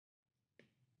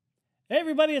Hey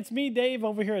everybody, it's me, Dave,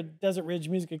 over here at Desert Ridge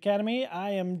Music Academy. I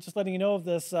am just letting you know of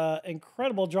this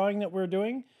incredible drawing that we're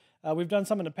doing. We've done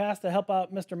some in the past to help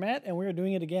out Mr. Matt, and we're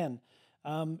doing it again.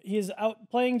 He is out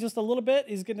playing just a little bit.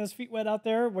 He's getting his feet wet out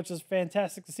there, which is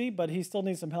fantastic to see, but he still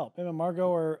needs some help. Him and Margot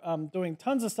are doing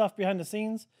tons of stuff behind the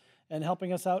scenes and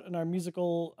helping us out in our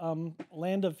musical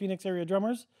land of Phoenix area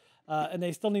drummers, and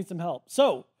they still need some help.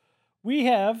 So, we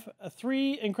have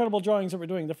three incredible drawings that we're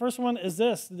doing. The first one is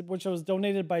this, which was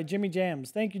donated by Jimmy Jams.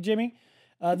 Thank you, Jimmy.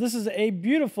 This is a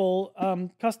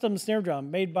beautiful custom snare drum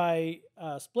made by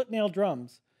Split Nail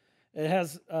Drums. It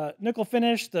has nickel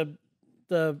finish. The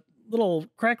little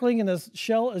crackling in this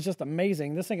shell is just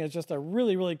amazing. This thing is just a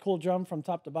really, really cool drum from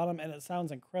top to bottom, and it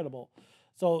sounds incredible.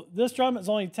 So this drum is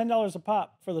only $10 a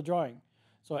pop for the drawing.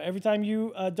 So every time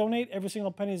you donate, every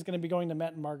single penny is going to be going to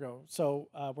Matt and Margot. So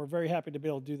we're very happy to be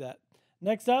able to do that.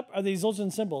 Next up are the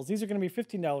Zildjian cymbals. These are going to be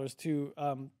 $15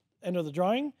 to enter the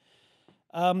drawing.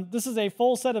 This is a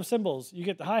full set of cymbals. You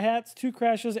get the hi-hats, 2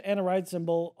 crashes, and a ride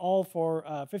cymbal, all for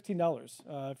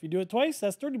 $15. If you do it twice,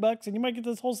 that's $30, and you might get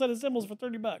this whole set of cymbals for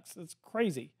 $30. It's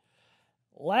crazy.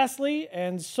 Lastly,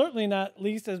 and certainly not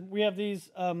least, is we have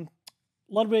these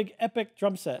Ludwig Epic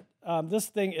drum set. This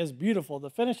thing is beautiful.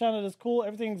 The finish on it is cool.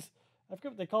 Everything's, I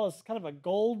forget what they call it. It's kind of a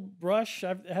gold brush.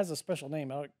 It has a special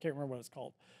name. I can't remember what it's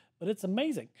called. But it's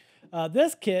amazing.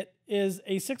 This kit is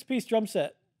a 6-piece drum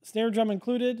set. Snare drum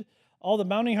included. All the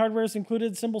mounting hardware is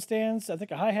included. Cymbal stands. I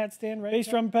think a hi-hat stand, right? Bass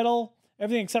drum pedal.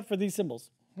 Everything except for these cymbals.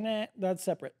 Nah, that's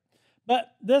separate.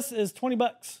 But this is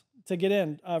 $20 to get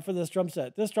in for this drum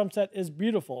set. This drum set is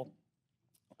beautiful.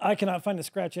 I cannot find a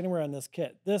scratch anywhere on this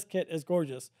kit. This kit is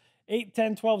gorgeous. 8,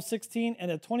 10, 12, 16, and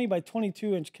a 20 by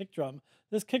 22 inch kick drum.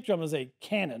 This kick drum is a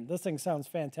cannon. This thing sounds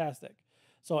fantastic.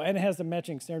 So, and it has the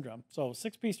matching snare drum. So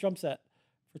 6-piece drum set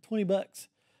for $20.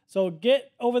 So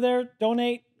get over there,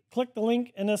 donate, click the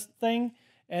link in this thing,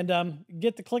 and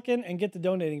get the clicking and get the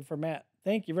donating for Matt.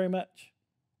 Thank you very much.